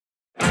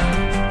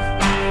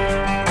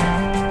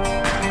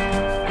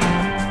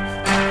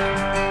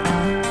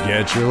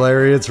Get your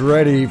lariats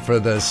ready for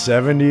the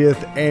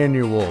 70th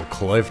annual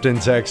Clifton,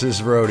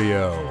 Texas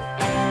Rodeo.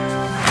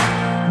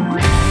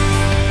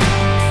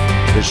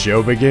 The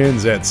show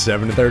begins at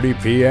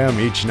 7:30 p.m.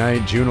 each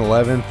night, June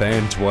 11th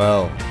and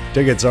 12th.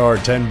 Tickets are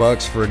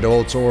 $10 for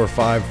adults or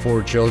 $5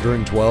 for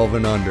children 12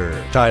 and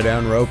under.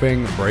 Tie-down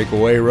roping,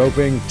 breakaway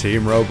roping,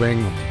 team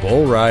roping,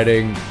 bull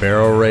riding,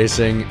 barrel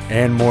racing,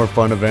 and more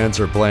fun events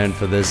are planned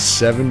for this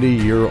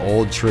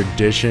 70-year-old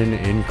tradition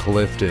in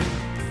Clifton.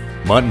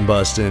 Mutton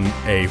busting,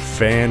 a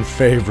fan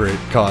favorite,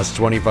 costs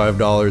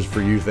 $25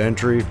 for youth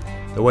entry.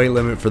 The weight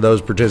limit for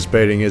those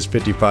participating is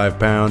 55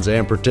 pounds,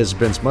 and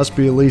participants must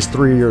be at least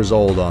 3 years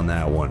old on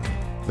that one.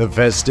 The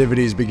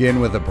festivities begin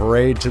with a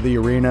parade to the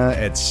arena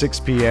at 6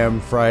 p.m.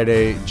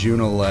 Friday, June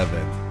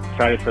 11th.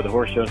 Excited for the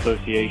Horse Show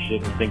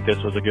Association. I think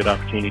this was a good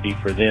opportunity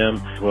for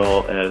them, as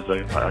well as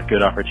a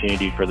good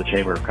opportunity for the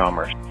Chamber of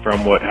Commerce.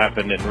 From what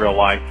happened in real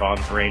life on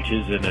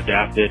ranches and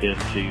adapted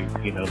into,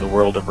 the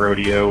world of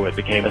rodeo, it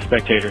became a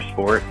spectator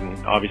sport.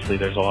 And obviously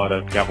there's a lot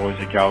of cowboys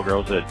and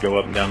cowgirls that go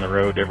up and down the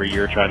road every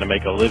year trying to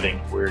make a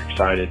living. We're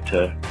excited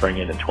to bring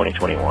it in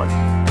 2021.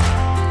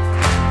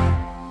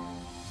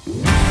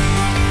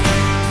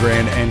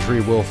 Grand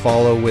entry will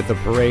follow with a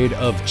parade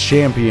of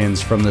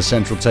champions from the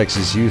Central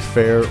Texas Youth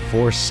Fair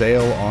for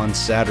sale on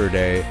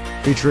Saturday,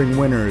 featuring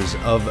winners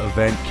of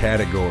event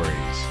categories.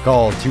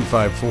 Call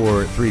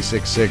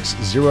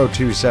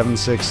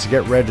 254-366-0276 to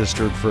get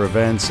registered for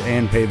events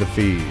and pay the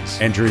fees.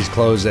 Entries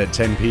close at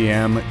 10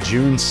 p.m.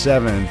 June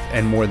 7th,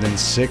 and more than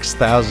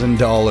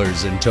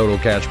 $6,000 in total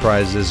cash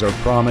prizes are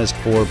promised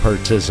for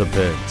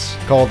participants.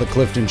 Call the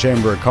Clifton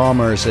Chamber of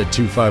Commerce at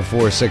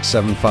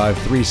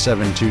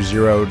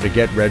 254-675-3720 to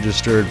get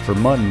registered for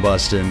mutton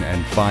busting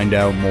and find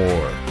out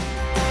more.